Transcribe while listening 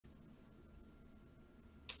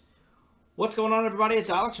What's going on, everybody? It's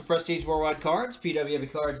Alex from Prestige Worldwide Cards,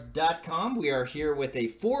 pwbcards.com. We are here with a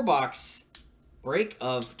 4-box break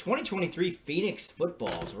of 2023 Phoenix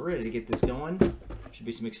football. So we're ready to get this going. Should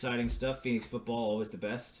be some exciting stuff. Phoenix football, always the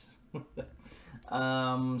best. So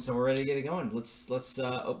we're ready to get it going. Let's bust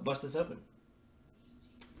this open.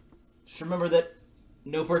 Just remember that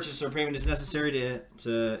no purchase or payment is necessary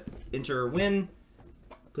to enter or win.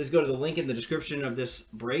 Please go to the link in the description of this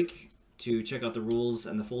break to check out the rules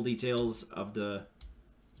and the full details of the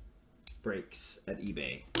breaks at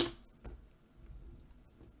eBay.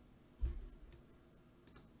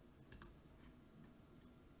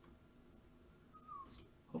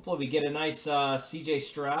 Hopefully we get a nice CJ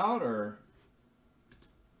Stroud, or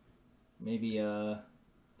maybe I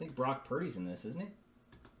think Brock Purdy's in this, isn't he?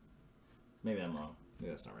 Maybe I'm wrong.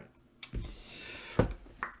 Maybe that's not right.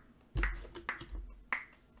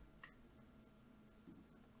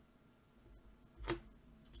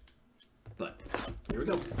 But here we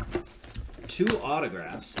go. 2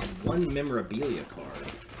 autographs and 1 memorabilia card.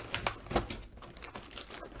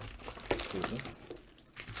 Cool.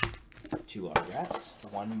 2 autographs,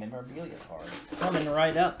 1 memorabilia card. Coming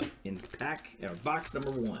right up in box number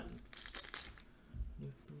 1.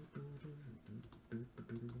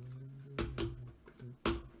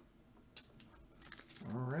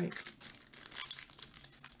 All right.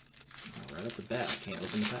 Right off the bat, I can't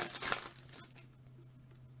open the pack.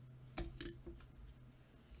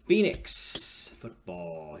 Phoenix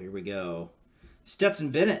football. Here we go. Stetson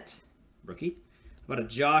Bennett, rookie. How about a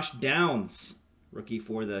Josh Downs, rookie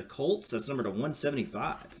for the Colts? That's numbered to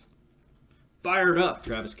 175. Fired up,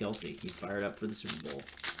 Travis Kelce. He's fired up for the Super Bowl.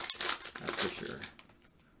 That's for sure.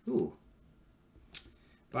 Ooh.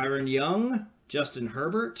 Byron Young, Justin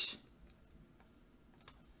Herbert.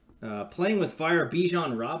 Playing with fire,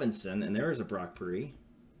 Bijan Robinson, and there is a Brock Purdy.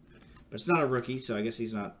 But it's not a rookie, so I guess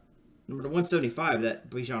he's not. Number 175, that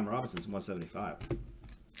Bijan Robinson's 175.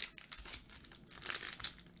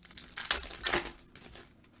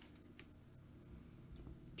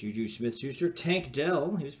 Juju Smith-Schuster. Tank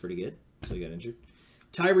Dell, he was pretty good, so he got injured.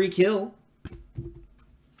 Tyreek Hill.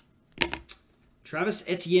 Travis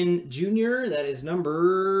Etienne Jr., that is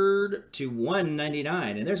numbered to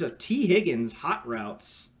 199. And there's a T. Higgins Hot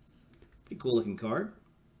Routes. Pretty cool looking card.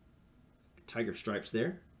 Tiger stripes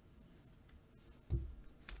there.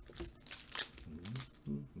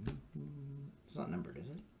 It's not numbered, is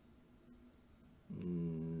it?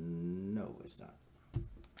 No, it's not.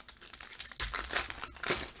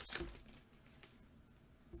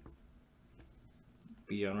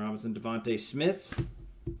 Bijan Robinson, Devontae Smith,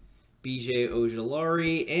 BJ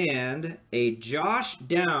Ojulari, and a Josh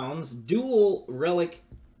Downs dual relic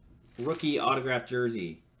rookie autograph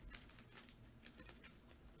jersey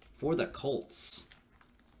for the Colts.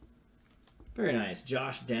 Very nice.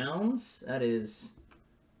 Josh Downs. That is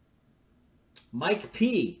Mike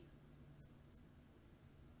P.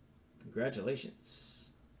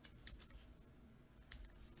 Congratulations.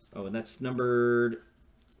 Oh, and that's numbered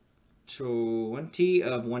 20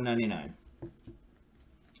 of 199.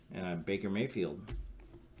 And Baker Mayfield.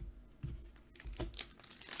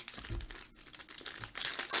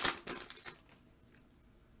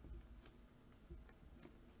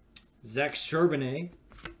 Zach Charbonnet.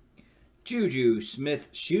 Juju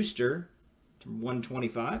Smith-Schuster to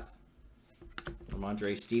 125.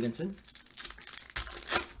 Ramondre Stevenson.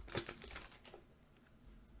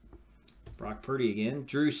 Brock Purdy again.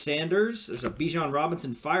 Drew Sanders. There's a Bijan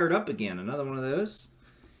Robinson fired up again. Another one of those.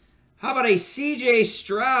 How about a CJ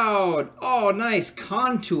Stroud? Oh, nice.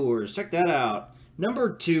 Contours. Check that out.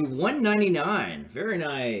 Number 2, 199. Very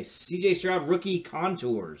nice. CJ Stroud rookie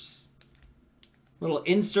contours. Little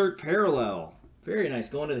insert parallel. Very nice.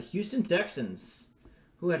 Going to the Houston Texans.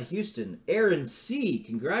 Who had Houston? Aaron C.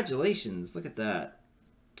 Congratulations. Look at that.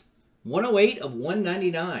 108 of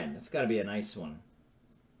 199. That's got to be a nice one.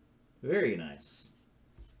 Very nice.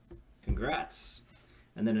 Congrats.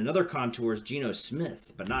 And then another Contours, Geno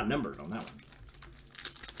Smith, but not numbered on that one.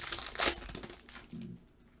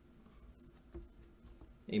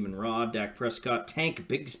 Amon Ra, Dak Prescott, Tank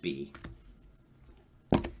Bigsby,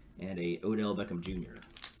 and a Odell Beckham Jr.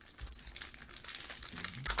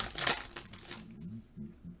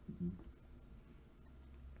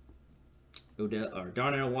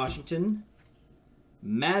 Darnell Washington,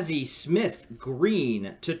 Mazzie Smith,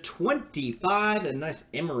 green to 25, a nice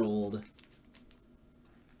emerald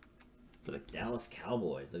for the Dallas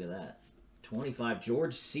Cowboys. Look at that. 25,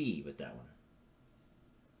 George C. with that one.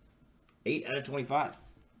 8 out of 25.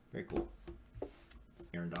 Very cool.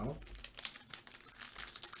 Aaron Donald.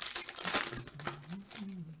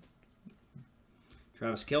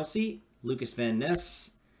 Travis Kelce, Lucas Van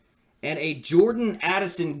Ness, And a Jordan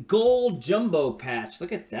Addison gold jumbo patch.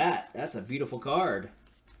 Look at that. That's a beautiful card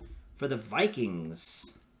for the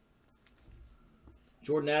Vikings.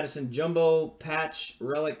 Jordan Addison jumbo patch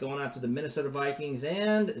relic going out to the Minnesota Vikings.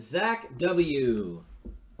 And Zach W.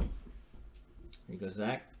 Here you go,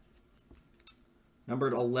 Zach.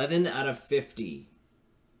 Numbered 11 out of 50.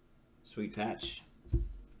 Sweet patch.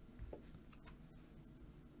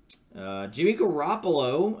 Jimmy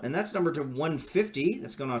Garoppolo, and that's numbered to 150.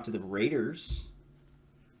 That's going out to the Raiders.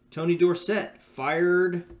 Tony Dorsett,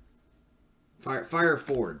 fire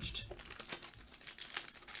forged.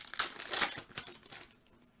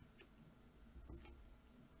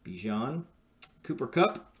 Bijan, Cooper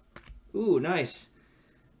Kupp. Ooh, nice.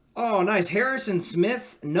 Oh, nice. Harrison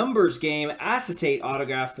Smith, numbers game, acetate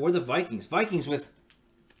autograph for the Vikings. Vikings with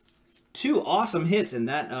 2 awesome hits in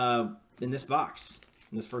that in this box.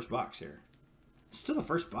 In this first box here. Still the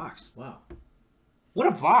first box. Wow. What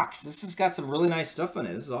a box. This has got some really nice stuff in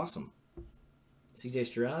it. This is awesome. CJ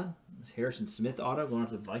Stroud. Harrison Smith auto going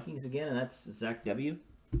to the Vikings again. And that's Zach W.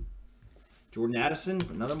 Jordan Addison.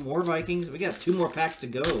 Another more Vikings. We got 2 more packs to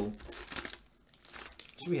go.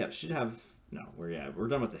 Should have... No, we're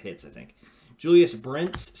done with the hits, I think. Julius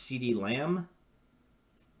Brents. CD Lamb.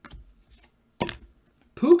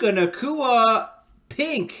 Puka Nacua...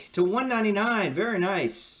 Pink to 199. Very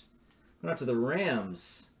nice. Going out to the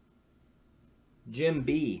Rams. Jim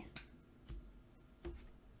B.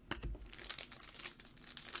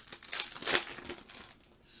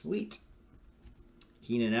 Sweet.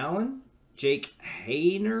 Keenan Allen. Jake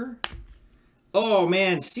Hayner. Oh,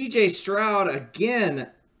 man. CJ Stroud again.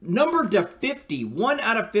 Numbered to 50. 1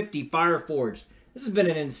 out of 50 Fire Forged. This has been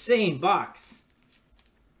an insane box.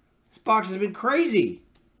 This box has been crazy.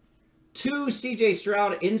 2 CJ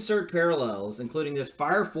Stroud insert parallels, including this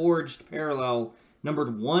Fire Forged parallel,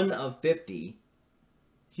 numbered 1 of 50.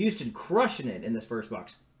 Houston crushing it in this first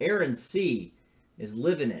box. Aaron C. is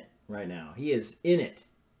living it right now. He is in it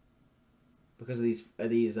because of these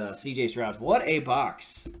CJ Strouds. What a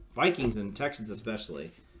box. Vikings and Texans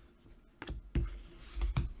especially.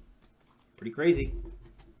 Pretty crazy.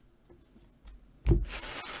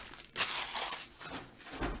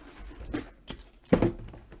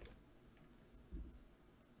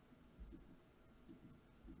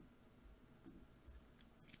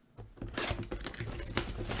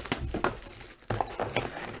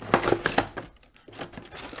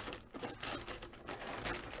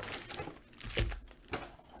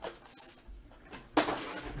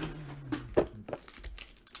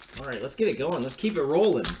 All right, let's get it going. Let's keep it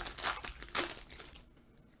rolling.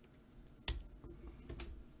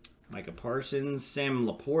 Micah Parsons, Sam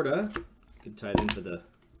Laporta. Good tight end for the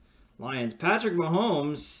Lions. Patrick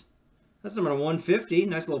Mahomes. That's number 150.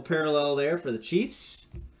 Nice little parallel there for the Chiefs.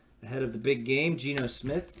 Ahead of the big game, Geno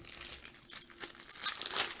Smith.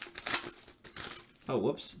 Oh,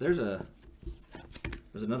 whoops. There's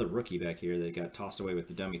another rookie back here that got tossed away with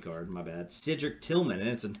the dummy card. My bad. Cedric Tillman, and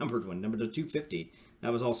it's a numbered one, number 250.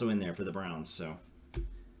 That was also in there for the Browns, so...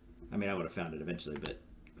 I mean, I would have found it eventually, but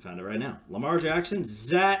I found it right now. Lamar Jackson,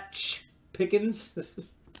 Zach Pickens,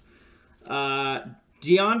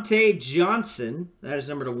 Deontay Johnson. That is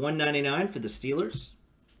number 199 for the Steelers.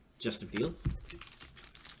 Justin Fields.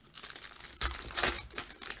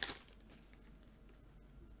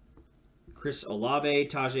 Chris Olave,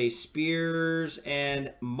 Tajay Spears,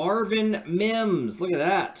 and Marvin Mims. Look at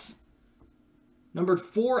that. Numbered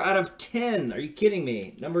 4 out of 10. Are you kidding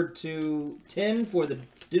me? Numbered to 10 for the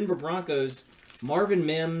Denver Broncos. Marvin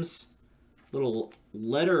Mims. Little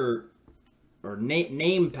letter or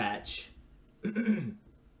name patch. And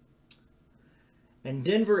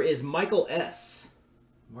Denver is Michael S.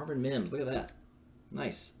 Marvin Mims. Look at that.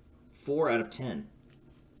 Nice. 4 out of 10.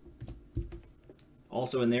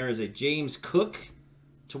 Also in there is a James Cook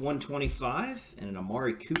to 125 and an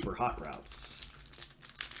Amari Cooper Hot Routes.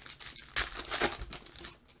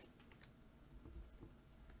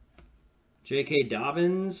 J.K.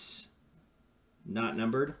 Dobbins, not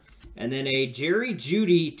numbered. And then a Jerry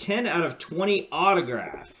Jeudy 10 out of 20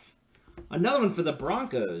 autograph. Another one for the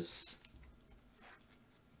Broncos.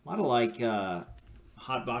 A lot of like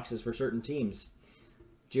hot boxes for certain teams.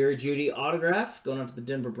 Jerry Jeudy autograph going on to the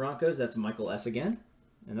Denver Broncos. That's Michael S. again.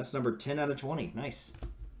 And that's number 10 out of 20. Nice.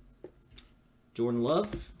 Jordan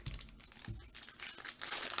Love.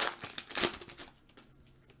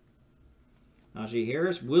 Najee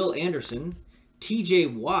Harris. Will Anderson. T.J.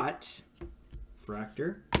 Watt.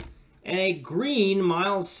 Fractor. And a green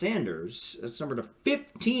Miles Sanders. That's number to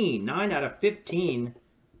 15. 9 out of 15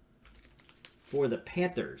 for the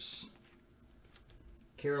Panthers.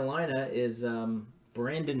 Carolina is...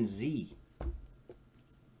 Brandon Z.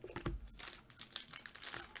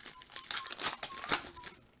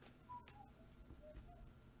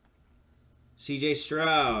 CJ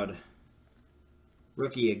Stroud.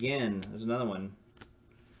 Rookie again. There's another one.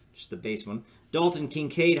 Just the base one. Dalton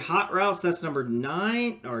Kincaid Hot Routes. That's number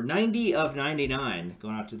 9 or 90 of 99.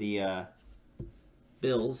 Going out to the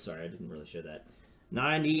Bills. Sorry, I didn't really show that.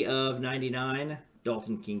 90 of 99.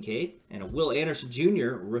 Dalton Kincaid. And a Will Anderson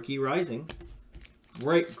Jr. Rookie Rising.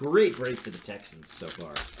 Great for the Texans so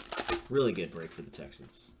far. Really good break for the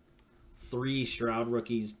Texans. 3 Stroud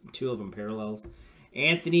rookies. 2 of them parallels.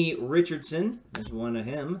 Anthony Richardson. There's one of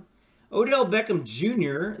him. Odell Beckham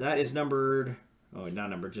Jr. That is numbered. Oh, not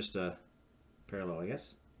numbered. Just a parallel, I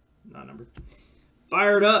guess. Not numbered.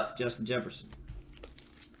 Fired up. Justin Jefferson.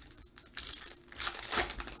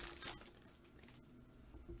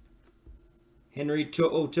 Henry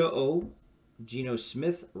To'o. Geno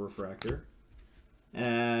Smith refractor.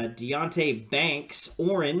 Deontay Banks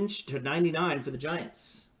orange to 99 for the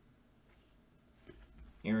Giants.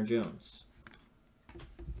 Aaron Jones.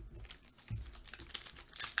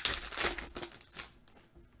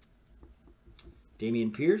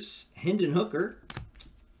 Damian Pierce, Hendon Hooker,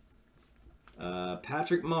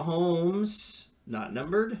 Patrick Mahomes, not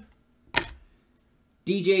numbered.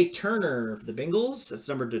 DJ Turner for the Bengals, that's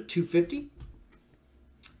numbered to 250.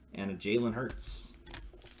 And a Jalen Hurts.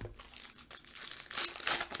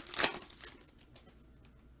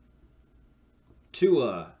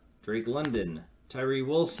 Tua, Drake London, Tyree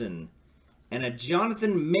Wilson, and a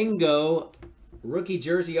Jonathan Mingo rookie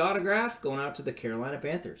jersey autograph going out to the Carolina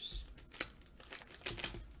Panthers.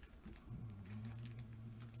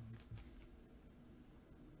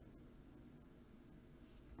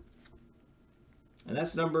 And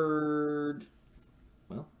that's numbered,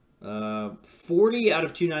 well, 40 out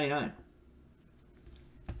of 299.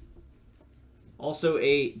 Also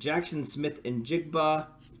a Jackson Smith and Jigba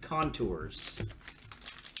Contours.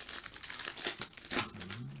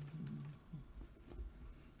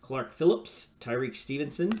 Clark Phillips, Tyreek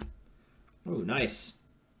Stevenson. Oh, nice.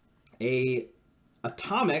 A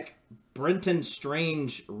Atomic Brenton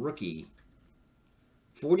Strange rookie.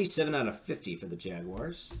 47 out of 50 for the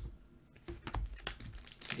Jaguars.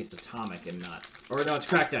 I think it's Atomic and not... Or no, it's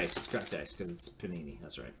Cracked Ice. It's Cracked Ice because it's Panini.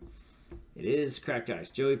 That's right. It is Cracked Ice.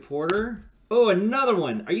 Joey Porter. Oh, another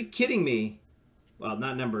one. Are you kidding me? Well,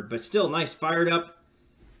 not numbered, but still nice. Fired up.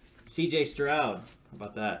 CJ Stroud. How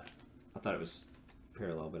about that? I thought it was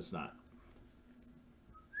parallel, but it's not.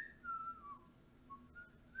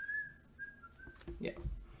 Yeah.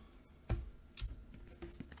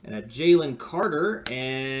 And a Jalen Carter.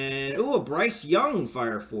 And, oh, a Bryce Young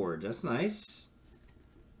Fire Forge. That's nice.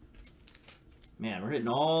 Man, we're hitting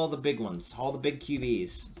all the big ones. All the big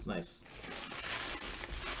QBs. It's nice.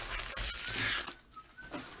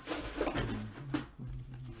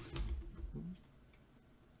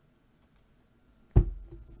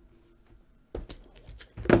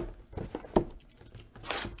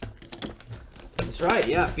 That's right,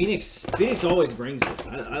 yeah. Phoenix always brings it.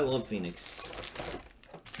 I love Phoenix.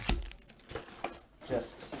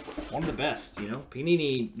 Just one of the best, you know?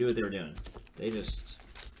 Panini knew what they were doing. They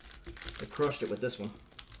crushed it with this one.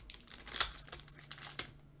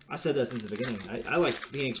 I said that since the beginning. I liked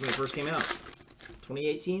Phoenix when it first came out.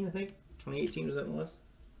 2018, I think? 2018 was that one was?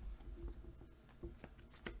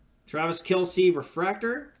 Travis Kelce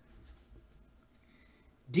Refractor.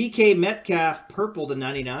 DK Metcalf Purple to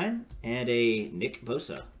 99. And a Nick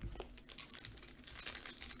Bosa.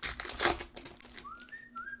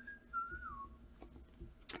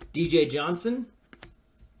 DJ Johnson.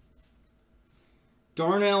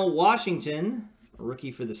 Darnell Washington, a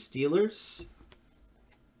rookie for the Steelers.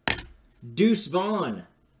 Deuce Vaughn,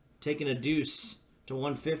 taking a deuce to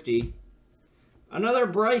 150. Another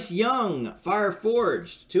Bryce Young, Fire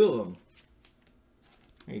Forged, 2 of them.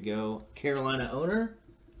 There you go. Carolina owner,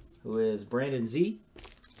 who is Brandon Z.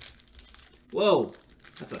 Whoa,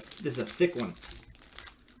 this is a thick one.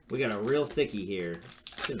 We got a real thickie here.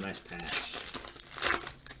 It's a nice patch.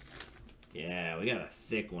 Yeah, we got a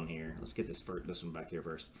thick one here. Let's get this one back here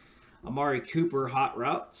first. Amari Cooper, Hot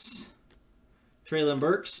Routes. Traylon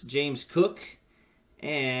Burks, James Cook.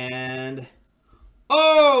 And...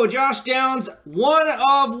 oh, Josh Downs, 1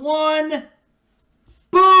 of 1.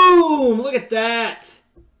 Boom! Look at that.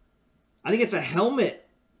 I think it's a helmet.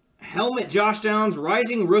 Helmet Josh Downs,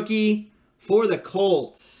 rising rookie for the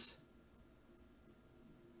Colts.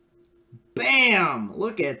 Bam!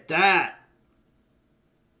 Look at that.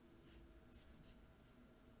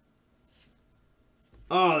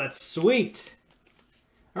 Oh, that's sweet.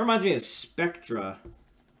 That reminds me of Spectra.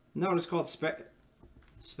 Isn't that what it's called?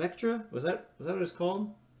 Spectra? Was that what it's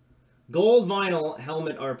called? Gold vinyl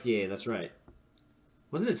helmet RPA. That's right.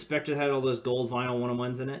 Wasn't it Spectra that had all those gold vinyl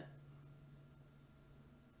 1-on-1s in it?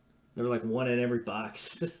 They were like one in every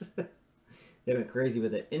box. They went crazy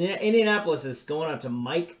with it. Indianapolis is going out to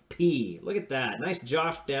Mike P. Look at that. Nice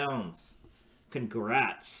Josh Downs.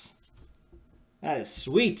 Congrats. That is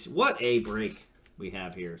sweet. What a break we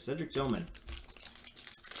have here. Cedric Tillman.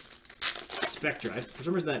 Spectra. For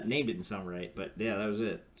some reason that name didn't sound right, but yeah, that was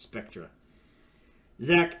it. Spectra.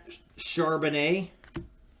 Zach Charbonnet.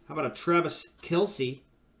 How about a Travis Kelce,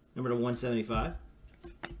 number to 175.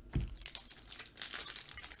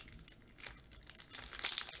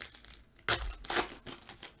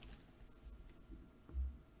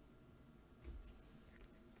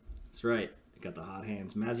 That's right. Got the hot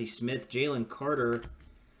hands. Mazzie Smith, Jalen Carter,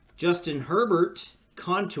 Justin Herbert,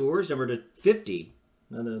 contours, number to 50.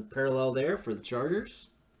 Another parallel there for the Chargers.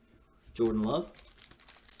 Jordan Love.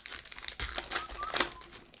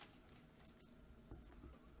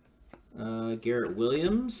 Garrett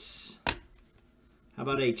Williams. How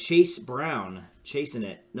about a Chase Brown, chasing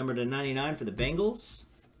it, number to 99 for the Bengals.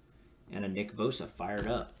 And a Nick Bosa fired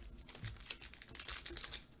up.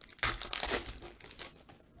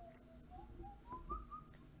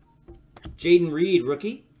 Jaden Reed,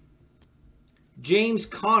 rookie. James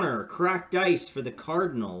Conner, cracked ice for the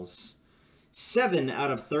Cardinals. 7 out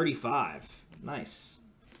of 35. Nice.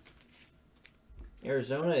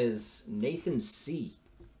 Arizona is Nathan C.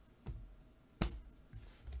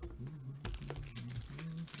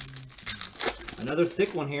 Another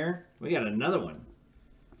thick one here. We got another one.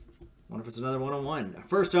 Wonder if it's another one-on-one.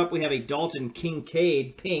 First up, we have a Dalton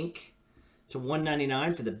Kincaid pink to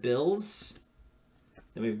 199 for the Bills.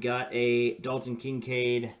 Then we've got a Dalton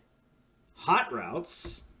Kincaid Hot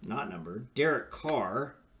Routes, not numbered, Derek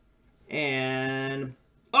Carr. And,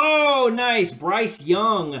 oh, nice, Bryce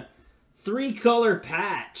Young. 3-color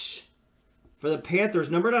patch for the Panthers,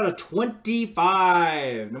 numbered out of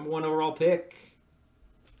 25. Number 1 overall pick.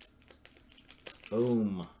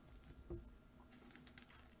 Boom.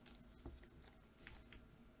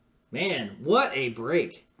 Man, what a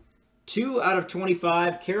break. 2 out of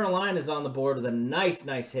 25. Carolina's on the board with a nice,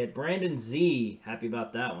 nice hit. Brandon Z. Happy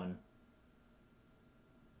about that one.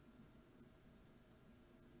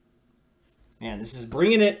 Man, this is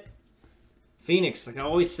bringing it. Phoenix, like I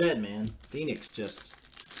always said, man. Phoenix just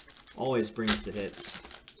always brings the hits.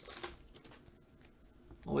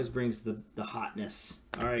 Always brings the hotness.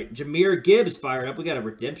 All right, Jahmyr Gibbs fired up. We got a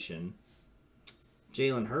redemption.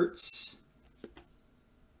 Jalen Hurts.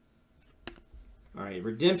 All right,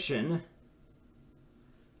 redemption.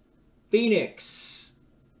 Phoenix.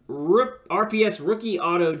 RPS rookie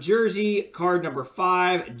auto jersey, card number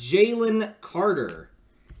 5, Jalen Carter.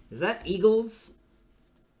 Is that Eagles?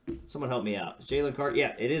 Someone help me out. Jalen Carter.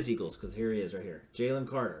 Yeah, it is Eagles because here he is right here. Jalen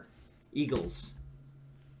Carter. Eagles.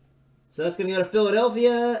 So that's going to go to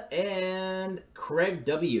Philadelphia and Craig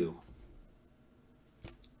W.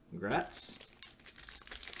 Congrats.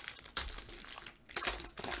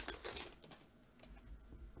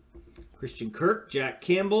 Christian Kirk, Jack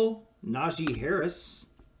Campbell, Najee Harris,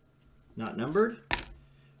 not numbered.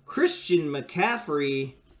 Christian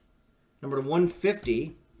McCaffrey, number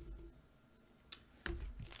 150.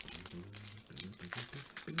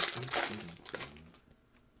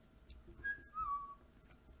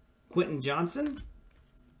 Quentin Johnson.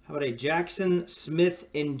 How about a Jackson Smith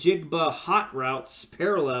and Jigba Hot Routes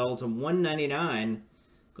parallel to 199,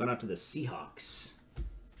 going out to the Seahawks.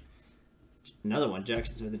 Another one,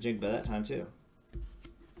 Jackson Smith and Jigba that time too.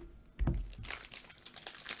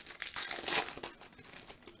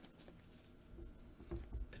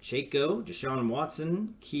 Pacheco, Deshaun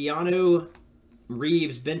Watson, Keanu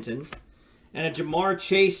Reeves Benton, and a Jamar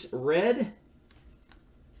Chase red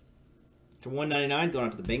to 199, going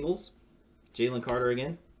out to the Bengals. Jalen Carter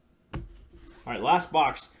again. All right, last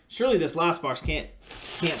box. Surely this last box can't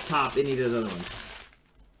top any of those other ones.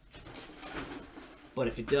 But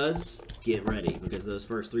if it does, get ready, because those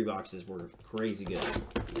first 3 boxes were crazy good.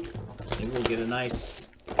 Maybe we'll get a nice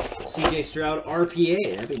CJ Stroud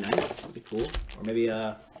RPA. That'd be nice. That'd be cool. Or maybe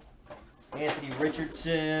a Anthony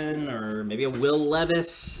Richardson, or maybe a Will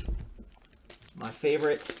Levis. My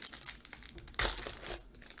favorite.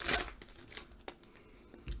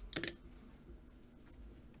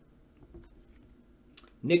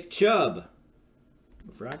 Nick Chubb.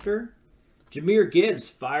 Refractor. Jahmyr Gibbs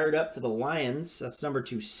fired up for the Lions. That's number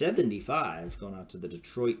 275. Going out to the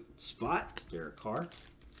Detroit spot. Derek Carr.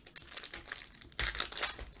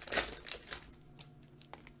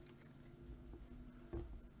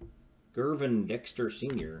 Gervin Dexter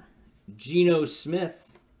Sr. Geno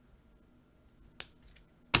Smith.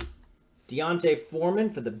 Deontay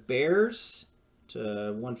Foreman for the Bears to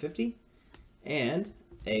 150. And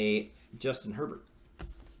a Justin Herbert.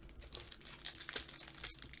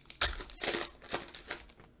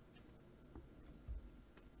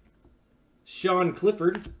 Sean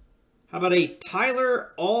Clifford. How about a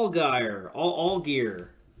Tyler Allgeier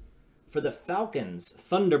for the Falcons,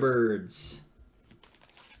 Thunderbirds.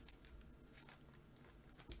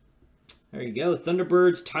 There you go.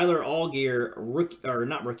 Thunderbirds, Tyler Allgeier, rookie, or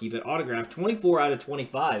not rookie, but autograph, 24 out of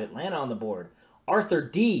 25. Atlanta on the board. Arthur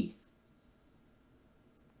D.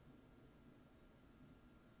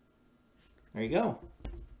 There you go.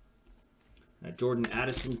 Jordan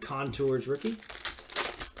Addison Contours rookie.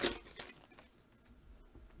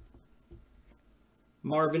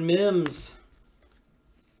 Marvin Mims.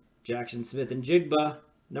 Jackson Smith and Jigba.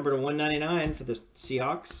 Number to 199 for the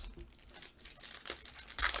Seahawks.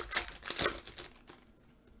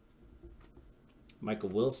 Michael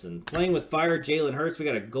Wilson. Playing with fire, Jalen Hurts. We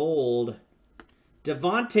got a gold.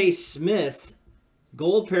 Devontae Smith.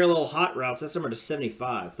 Gold parallel hot routes. That's number to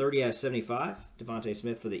 75. 30 out of 75. Devontae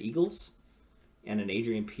Smith for the Eagles. And an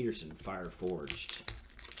Adrian Peterson fire forged.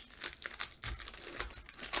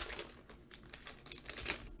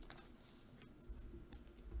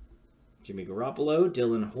 Jimmy Garoppolo.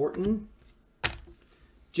 Dylan Horton.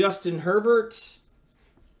 Justin Herbert.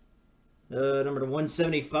 Number to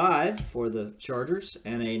 175 for the Chargers.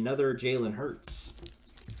 And another Jalen Hurts.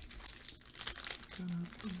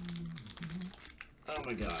 Oh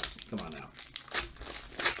my God. Come on now.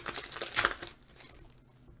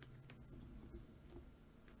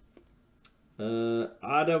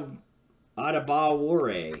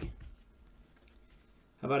 Adebawore.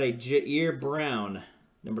 How about a Jair Brown?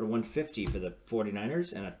 Number to 150 for the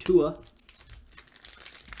 49ers. And a Tua.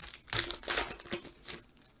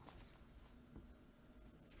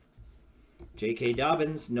 J.K.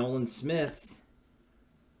 Dobbins, Nolan Smith,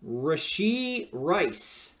 Rashee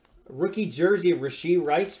Rice. Rookie jersey of Rashee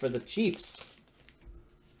Rice for the Chiefs.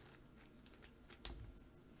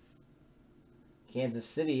 Kansas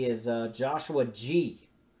City is Joshua G.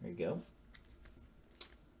 There you go.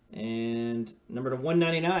 And number to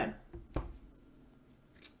 199.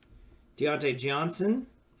 Deontay Johnson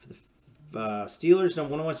for the Steelers,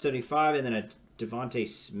 number 175, and then a Devontae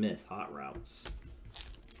Smith, hot routes.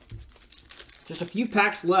 Just a few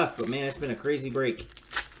packs left, but man, it's been a crazy break.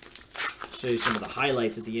 I'll show you some of the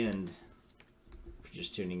highlights at the end. If you're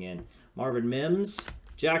just tuning in. Marvin Mims,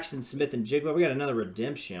 Jackson Smith and Jigba. We got another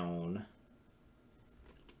redemption.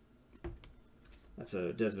 That's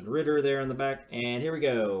a Desmond Ridder there in the back. And here we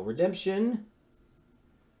go. Redemption.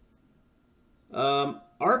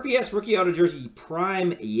 RPS Rookie Auto Jersey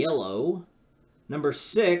Prime Yellow. Number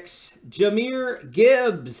 6, Jahmyr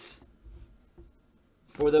Gibbs.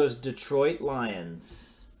 For those Detroit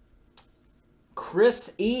Lions.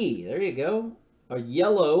 Chris E. There you go. A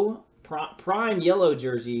yellow, prime yellow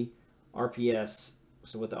jersey, RPS.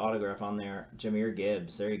 So with the autograph on there, Jahmyr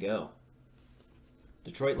Gibbs. There you go.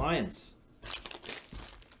 Detroit Lions.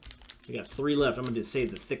 We got 3 left. I'm going to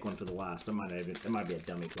save the thick one for the last. It might be a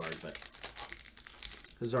dummy card, but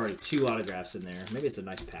there's already 2 autographs in there. Maybe it's a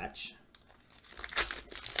nice patch.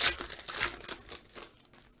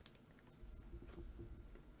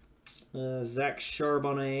 Zach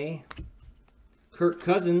Charbonnet, Kirk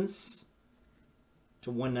Cousins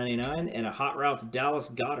to 199, and a Hot Routes Dallas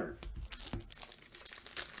Goedert.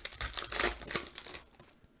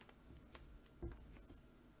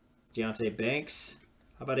 Deontay Banks.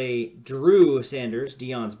 How about a Drew Sanders,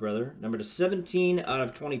 Dion's brother, number to 17 out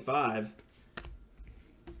of 25.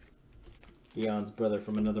 Dion's brother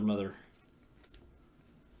from another mother.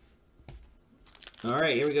 All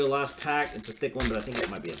right, here we go. Last pack. It's a thick one, but I think it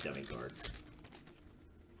might be a dummy card.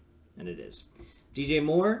 And it is. DJ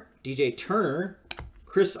Moore, DJ Turner,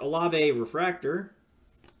 Chris Olave Refractor,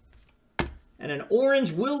 and an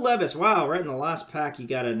orange Will Levis. Wow, right in the last pack, you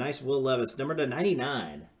got a nice Will Levis, number to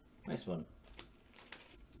 99. Nice one.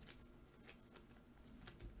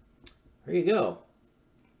 There you go.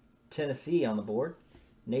 Tennessee on the board.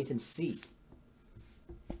 Nathan C.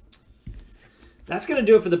 That's going to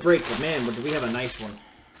do it for the break, but man, do we have a nice one.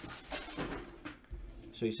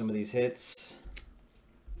 Show you some of these hits.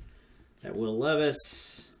 That Will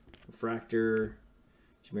Levis, Refractor,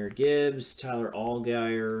 Jahmyr Gibbs, Tyler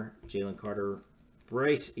Allgeier, Jalen Carter,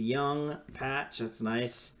 Bryce Young patch. That's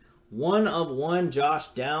nice. 1 of 1, Josh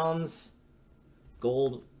Downs,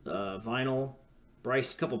 gold vinyl. A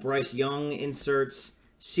couple Bryce Young inserts.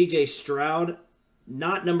 CJ Stroud,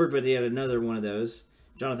 not numbered, but they had another one of those.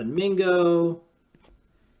 Jonathan Mingo.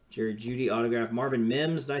 Jerry Jeudy autograph. Marvin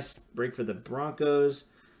Mims, nice break for the Broncos.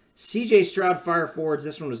 CJ Stroud Fire Forwards.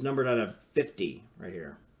 This one was numbered out of 50 right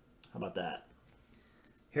here. How about that?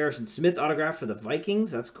 Harrison Smith autograph for the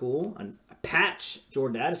Vikings. That's cool. A patch,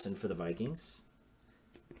 Jordan Addison for the Vikings.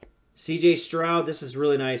 CJ Stroud, this is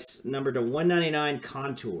really nice. Number to 199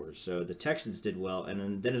 contours. So the Texans did well. And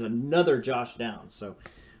then there's another Josh Downs. So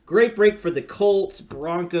great break for the Colts,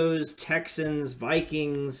 Broncos, Texans,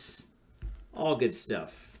 Vikings. All good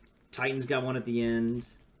stuff. Titans got one at the end.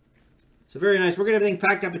 So very nice. We're going to have everything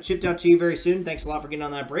packed up and shipped out to you very soon. Thanks a lot for getting on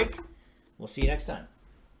that break. We'll see you next time.